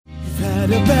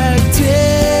Had a bad day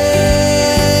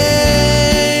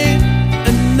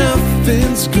and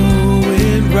nothing's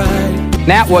going right.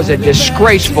 That was a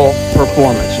disgraceful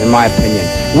performance, in my opinion.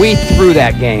 We threw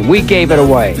that game. We gave it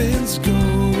away. Nothing's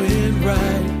going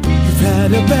right. You've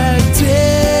had a bad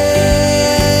day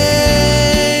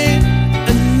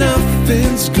and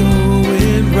nothing's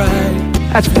going right.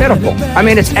 That's pitiful. I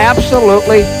mean, it's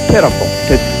absolutely pitiful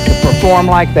to perform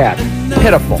like that.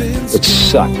 Pitiful. It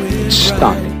sucked. It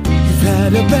stunk. You've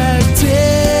had a bad day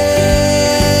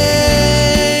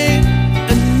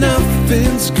and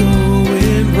nothing's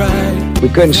going right. We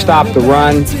couldn't stop the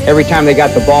run. Every time they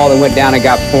got the ball, they went down and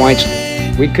got points.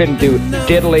 We couldn't do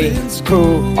diddly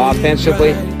poo offensively.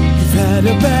 You've had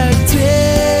a bad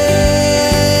day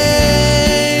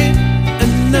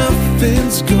and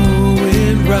nothing's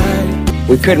going right.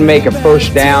 We couldn't make a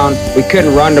first down. We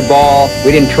couldn't run the ball.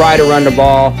 We didn't try to run the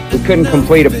ball. We couldn't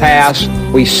complete a pass.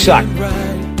 We sucked. You've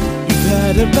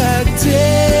had a bad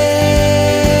day.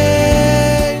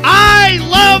 I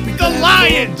love the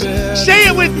Lions. Say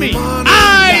it with me.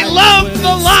 I love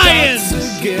the Lions.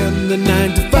 Again, the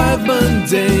 9 to 5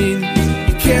 mundane.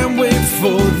 You can't wait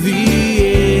for the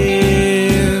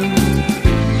end.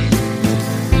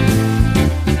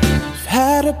 You've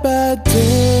had a bad day.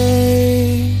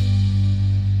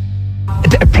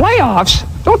 Playoffs?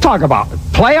 Don't talk about it.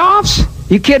 Playoffs?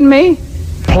 You kidding me?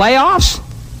 Playoffs?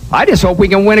 I just hope we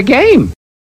can win a game.